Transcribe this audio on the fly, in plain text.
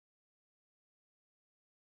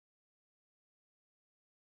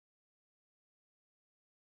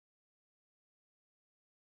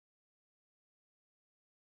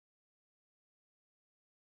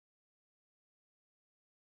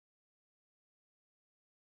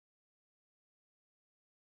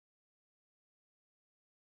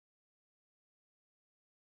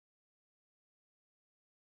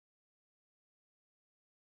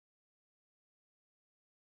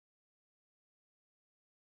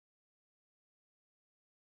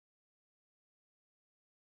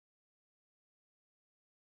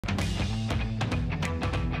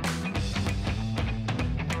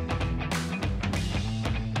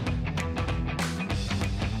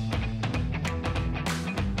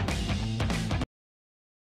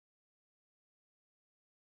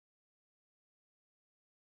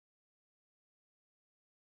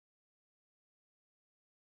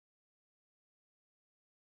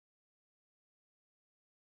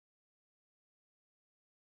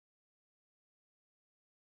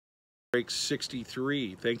Break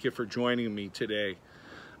 63. Thank you for joining me today.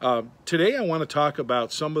 Today I want to talk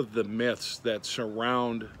about some of the myths that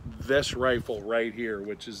surround this rifle right here,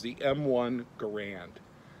 which is the M1 Garand.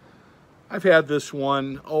 I've had this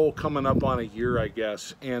one, coming up on a year, I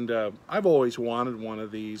guess, and I've always wanted one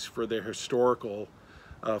of these for their historical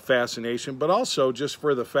fascination, but also just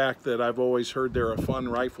for the fact that I've always heard they're a fun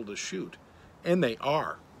rifle to shoot, and they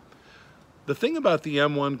are. The thing about the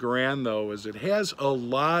M1 Garand, though, is it has a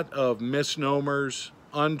lot of misnomers,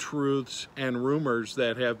 untruths, and rumors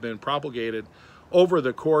that have been propagated over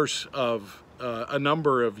the course of a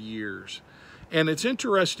number of years. And it's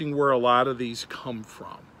interesting where a lot of these come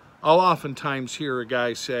from. I'll oftentimes hear a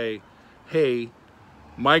guy say, hey,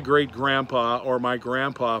 my great-grandpa or my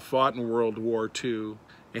grandpa fought in World War II,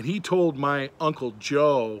 and he told my Uncle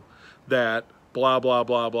Joe that blah, blah,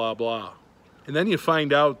 blah, blah, blah. And then you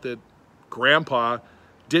find out that Grandpa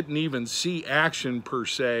didn't even see action per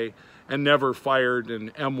se and never fired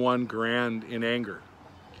an M1 Garand in anger.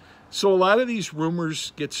 So a lot of these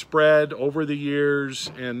rumors get spread over the years,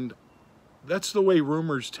 and that's the way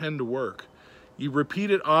rumors tend to work. You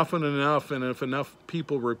repeat it often enough, and if enough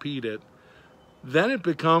people repeat it, then it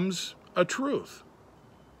becomes a truth.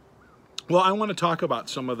 Well, I want to talk about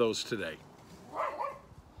some of those today.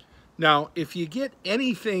 Now, if you get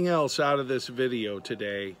anything else out of this video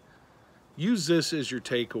today, use this as your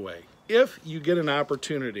takeaway. If you get an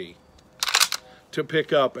opportunity to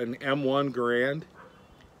pick up an M1 Garand,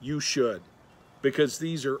 you should, because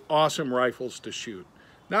these are awesome rifles to shoot.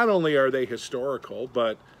 Not only are they historical,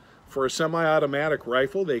 but for a semi-automatic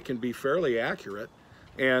rifle, they can be fairly accurate,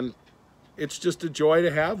 and it's just a joy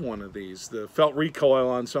to have one of these. The felt recoil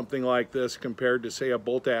on something like this compared to, say, a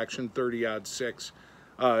bolt-action 30-06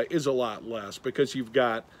 is a lot less, because you've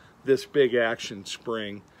got this big action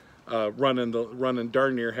spring running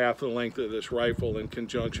darn near half the length of this rifle in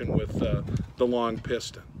conjunction with the long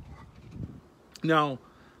piston. Now,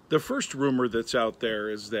 the first rumor that's out there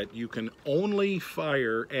is that you can only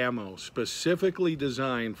fire ammo specifically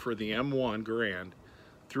designed for the M1 Garand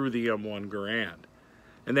through the M1 Garand.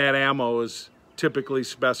 And that ammo is typically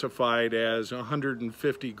specified as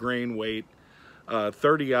 150 grain weight,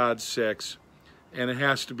 30-06, and it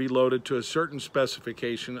has to be loaded to a certain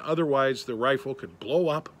specification. Otherwise, the rifle could blow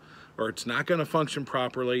up, or it's not going to function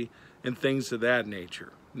properly, and things of that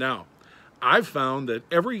nature. Now, I've found that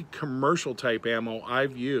every commercial type ammo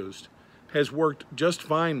I've used has worked just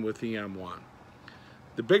fine with the M1.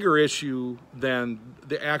 The bigger issue than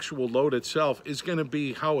the actual load itself is going to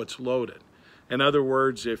be how it's loaded. In other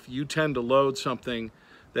words, if you tend to load something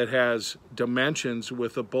that has dimensions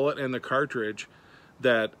with the bullet and the cartridge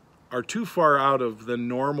that are too far out of the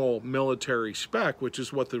normal military spec, which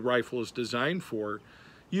is what the rifle is designed for,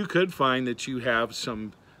 you could find that you have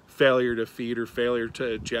some failure to feed or failure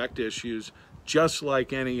to eject issues, just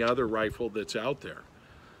like any other rifle that's out there.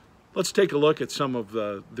 Let's take a look at some of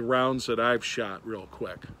the rounds that I've shot real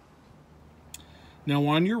quick. Now,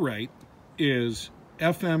 on your right is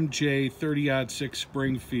FMJ 30-06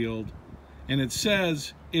 Springfield, and it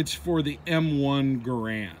says it's for the M1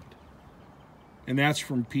 Garand. And that's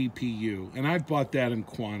from PPU, and I've bought that in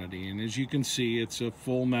quantity, and as you can see, it's a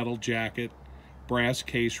full metal jacket, brass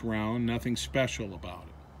case round, nothing special about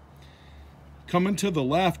it. Coming to the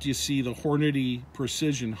left, you see the Hornady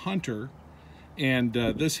Precision Hunter, and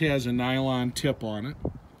this has a nylon tip on it,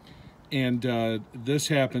 and this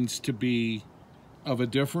happens to be of a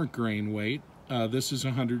different grain weight. This is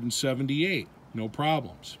 178, no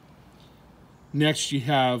problems. Next, you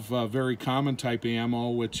have a very common type of ammo,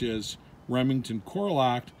 which is Remington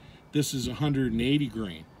Core-Locked. This is 180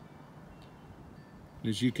 grain.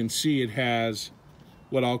 As you can see, it has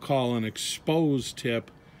what I'll call an exposed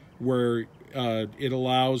tip, where it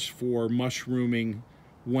allows for mushrooming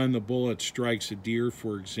when the bullet strikes a deer,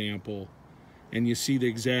 for example. And you see the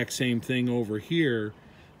exact same thing over here.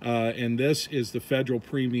 And this is the Federal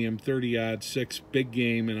Premium 30-06 Big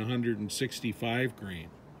Game in 165 grain.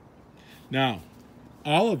 Now,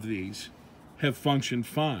 all of these have functioned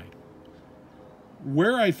fine.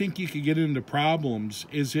 Where I think you could get into problems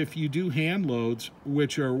is if you do hand loads,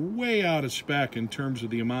 which are way out of spec in terms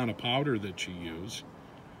of the amount of powder that you use,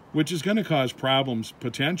 which is going to cause problems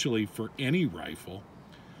potentially for any rifle,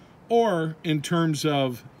 or in terms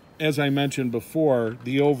of, as I mentioned before,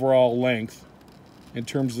 the overall length in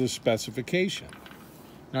terms of the specification.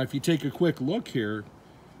 Now, if you take a quick look here,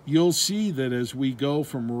 you'll see that as we go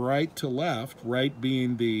from right to left, right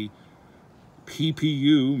being the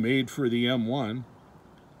PPU made for the M1,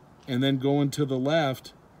 and then going to the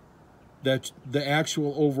left, that the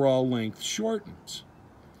actual overall length shortens.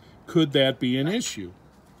 Could that be an issue?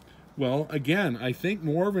 Well, again, I think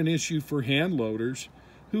more of an issue for hand loaders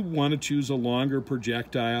who want to choose a longer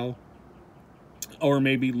projectile or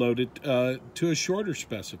maybe load it to a shorter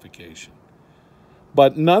specification.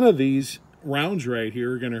 But none of these rounds right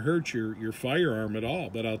here are going to hurt your firearm at all.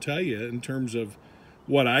 But I'll tell you, in terms of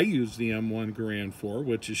what I use the M1 Garand for,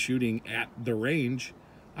 which is shooting at the range,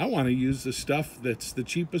 I want to use the stuff that's the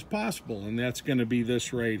cheapest possible, and that's going to be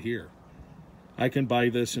this right here. I can buy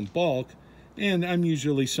this in bulk, and I'm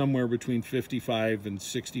usually somewhere between 55 and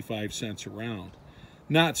 65 cents a round.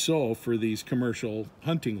 Not so for these commercial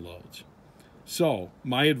hunting loads. So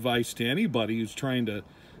my advice to anybody who's trying to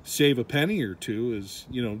save a penny or two is,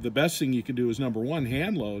 you know, the best thing you can do is, number one,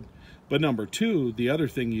 hand load. But number two, the other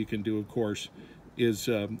thing you can do, of course, is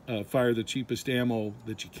fire the cheapest ammo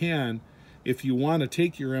that you can. If you want to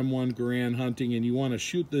take your M1 Garand hunting and you want to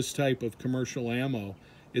shoot this type of commercial ammo,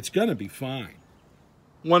 it's going to be fine.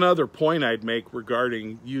 One other point I'd make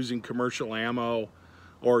regarding using commercial ammo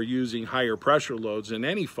or using higher pressure loads in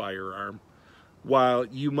any firearm, while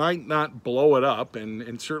you might not blow it up,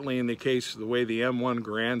 and certainly in the case of the way the M1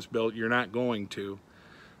 Garand's built, you're not going to,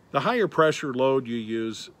 the higher pressure load you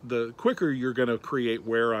use, the quicker you're going to create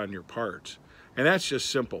wear on your parts. And that's just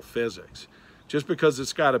simple physics. Just because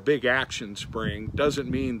it's got a big action spring doesn't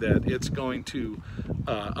mean that it's going to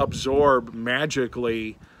absorb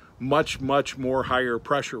magically much more higher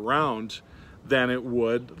pressure rounds than it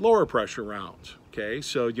would lower pressure rounds. Okay,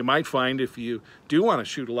 so you might find if you do want to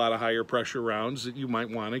shoot a lot of higher pressure rounds that you might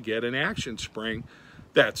want to get an action spring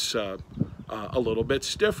that's a little bit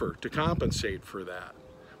stiffer to compensate for that.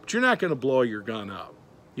 But you're not going to blow your gun up.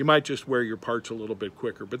 You might just wear your parts a little bit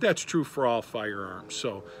quicker, but that's true for all firearms.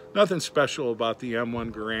 So nothing special about the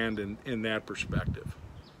M1 Garand in that perspective.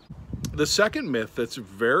 The second myth that's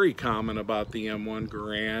very common about the M1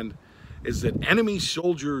 Garand is that enemy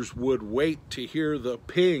soldiers would wait to hear the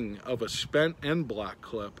ping of a spent end block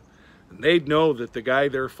clip, and they'd know that the guy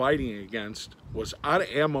they're fighting against was out of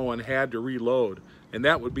ammo and had to reload, and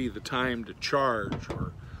that would be the time to charge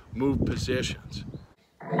or move positions.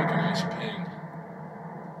 Look at this ping.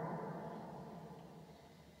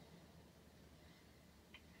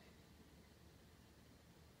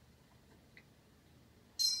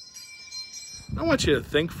 I want you to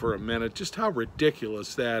think for a minute just how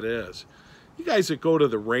ridiculous that is. You guys that go to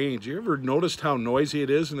the range, you ever noticed how noisy it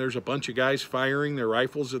is and there's a bunch of guys firing their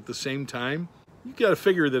rifles at the same time? You got to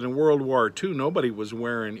figure that in World War II, nobody was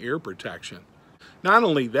wearing ear protection. Not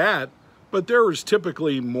only that, but there was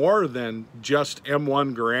typically more than just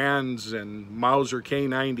M1 Garands and Mauser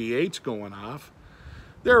K98s going off.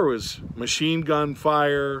 There was machine gun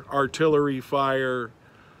fire, artillery fire,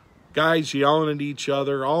 guys yelling at each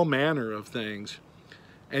other, all manner of things.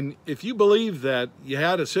 And if you believe that you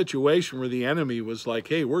had a situation where the enemy was like,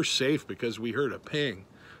 hey, we're safe because we heard a ping,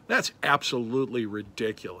 that's absolutely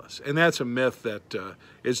ridiculous. And that's a myth that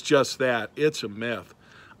is just that. It's a myth.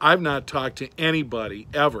 I've not talked to anybody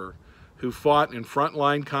ever who fought in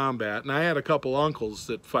frontline combat, and I had a couple uncles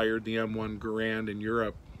that fired the M1 Garand in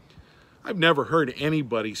Europe. I've never heard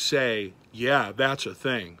anybody say, yeah, that's a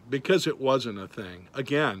thing, because it wasn't a thing.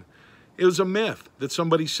 Again, it was a myth that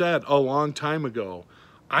somebody said a long time ago.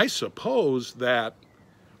 I suppose that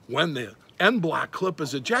when the end block clip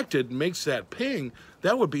is ejected and makes that ping,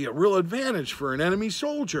 that would be a real advantage for an enemy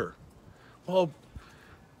soldier. Well,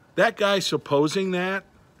 that guy supposing that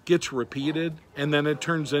gets repeated, and then it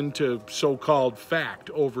turns into so-called fact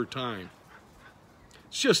over time.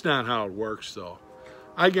 It's just not how it works, though.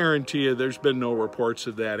 I guarantee you there's been no reports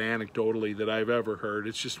of that anecdotally that I've ever heard.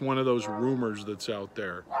 It's just one of those rumors that's out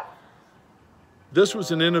there. This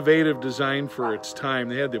was an innovative design for its time.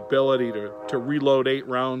 They had the ability to reload 8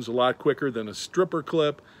 rounds a lot quicker than a stripper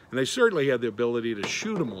clip, and they certainly had the ability to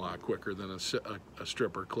shoot them a lot quicker than a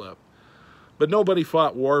stripper clip. But nobody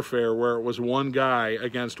fought warfare where it was one guy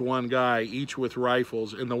against one guy, each with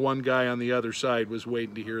rifles, and the one guy on the other side was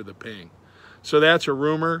waiting to hear the ping. So that's a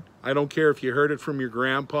rumor. I don't care if you heard it from your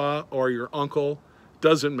grandpa or your uncle.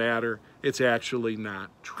 Doesn't matter. It's actually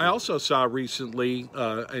not true. I also saw recently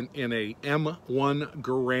in a M1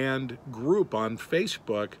 Garand group on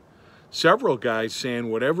Facebook, several guys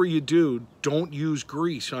saying, whatever you do, don't use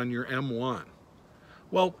grease on your M1.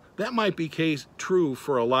 Well, that might be true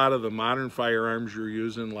for a lot of the modern firearms you're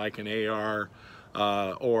using, like an AR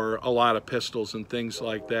or a lot of pistols and things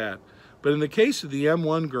like that. But in the case of the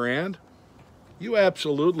M1 Garand, you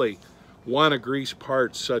absolutely want to grease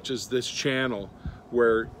parts such as this channel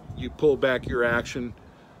where you pull back your action,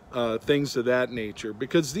 things of that nature,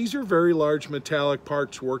 because these are very large metallic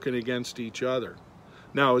parts working against each other.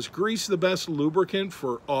 Now, is grease the best lubricant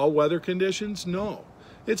for all weather conditions? No.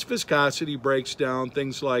 its viscosity breaks down,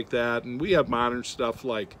 things like that. And we have modern stuff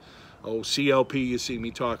like, CLP, you see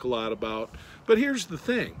me talk a lot about. But here's the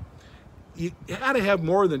thing. You got to have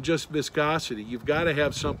more than just viscosity. You've got to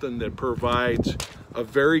have something that provides a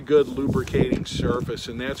very good lubricating surface,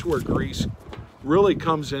 and that's where grease really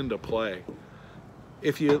comes into play.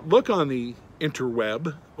 If you look on the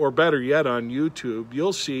interweb, or better yet on YouTube,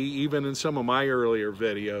 you'll see, even in some of my earlier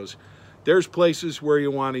videos, there's places where you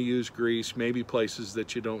want to use grease, maybe places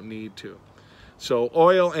that you don't need to. So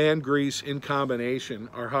oil and grease in combination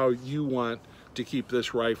are how you want to keep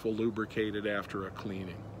this rifle lubricated after a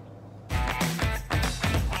cleaning.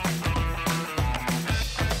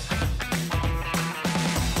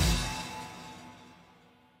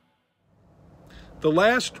 The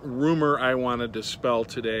last rumor I want to dispel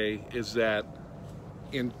today is that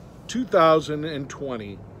in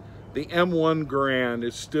 2020, the M1 Garand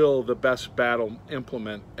is still the best battle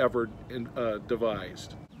implement ever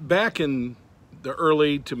devised. Back in the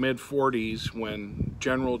early to mid 40s, when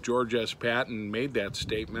General George S. Patton made that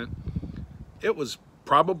statement, it was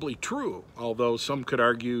probably true, although some could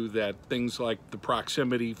argue that things like the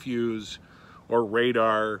proximity fuse or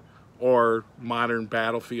radar or modern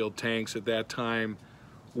battlefield tanks at that time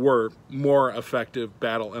were more effective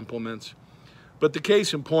battle implements. But the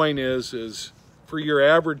case in point is for your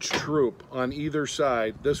average troop on either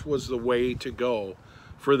side, this was the way to go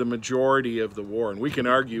for the majority of the war. And we can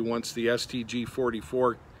argue once the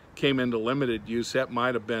STG-44 came into limited use, that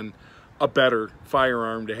might have been a better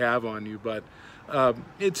firearm to have on you. But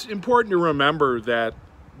it's important to remember that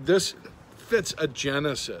this fits a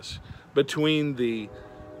genesis between the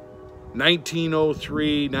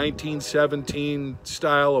 1903, 1917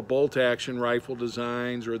 style of bolt-action rifle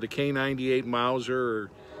designs, or the K98 Mauser,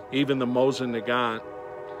 or even the Mosin Nagant.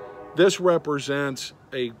 This represents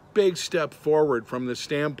a big step forward from the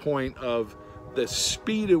standpoint of the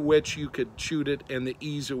speed at which you could shoot it and the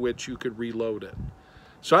ease at which you could reload it.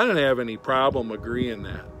 So I don't have any problem agreeing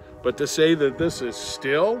that. But to say that this is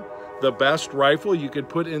still the best rifle you could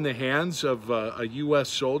put in the hands of a U.S.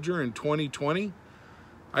 soldier in 2020,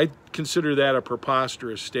 I consider that a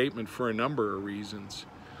preposterous statement for a number of reasons.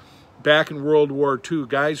 Back in World War II,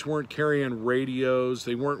 guys weren't carrying radios,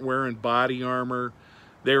 they weren't wearing body armor,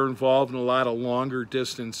 they were involved in a lot of longer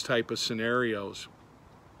distance type of scenarios.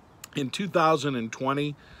 In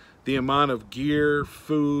 2020, the amount of gear,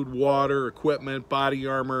 food, water, equipment, body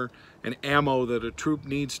armor, and ammo that a troop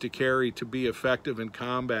needs to carry to be effective in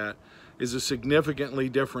combat is a significantly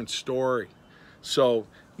different story. So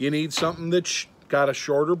you need something that's got a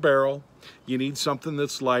shorter barrel, you need something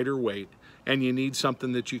that's lighter weight, and you need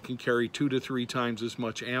something that you can carry 2 to 3 times as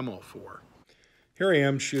much ammo for. Here I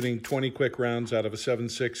am shooting 20 quick rounds out of a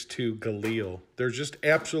 7.62 Galil. There's just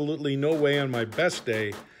absolutely no way on my best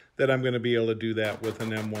day that I'm going to be able to do that with an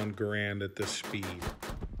M1 Garand at this speed.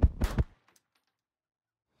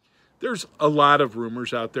 There's a lot of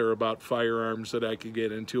rumors out there about firearms that I could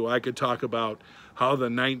get into. I could talk about how the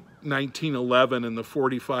 1911 and the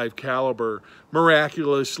 .45 caliber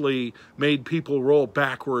miraculously made people roll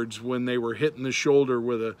backwards when they were hit in the shoulder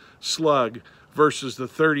with a slug versus the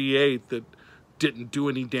 .38 that didn't do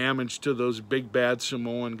any damage to those big bad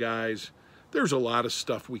Samoan guys. There's a lot of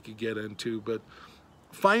stuff we could get into, but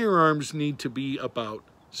firearms need to be about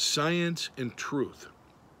science and truth,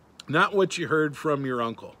 not what you heard from your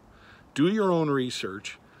uncle. Do your own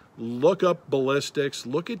research, look up ballistics,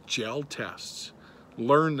 look at gel tests,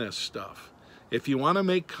 learn this stuff. If you want to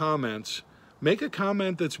make comments, make a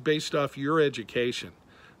comment that's based off your education,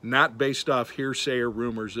 not based off hearsay or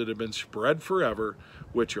rumors that have been spread forever,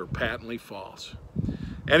 which are patently false.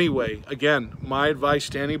 Anyway, again, my advice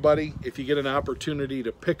to anybody, if you get an opportunity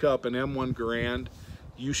to pick up an M1 Garand,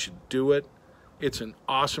 you should do it. It's an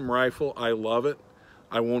awesome rifle. I love it.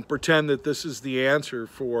 I won't pretend that this is the answer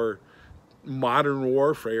for modern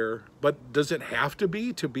warfare, but does it have to be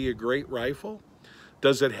a great rifle?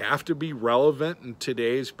 Does it have to be relevant in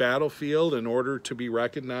today's battlefield in order to be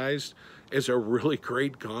recognized as a really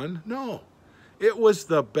great gun? No. It was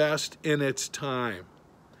the best in its time.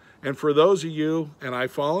 And for those of you, and I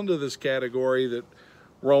fall into this category, that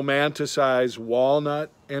romanticize walnut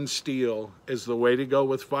and steel as the way to go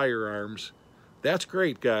with firearms, that's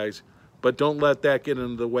great, guys. But don't let that get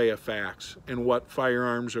in the way of facts and what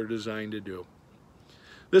firearms are designed to do.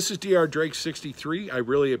 This is Dr. Drake 63. I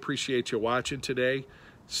really appreciate you watching today.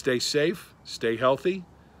 Stay safe, stay healthy.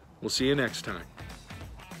 We'll see you next time.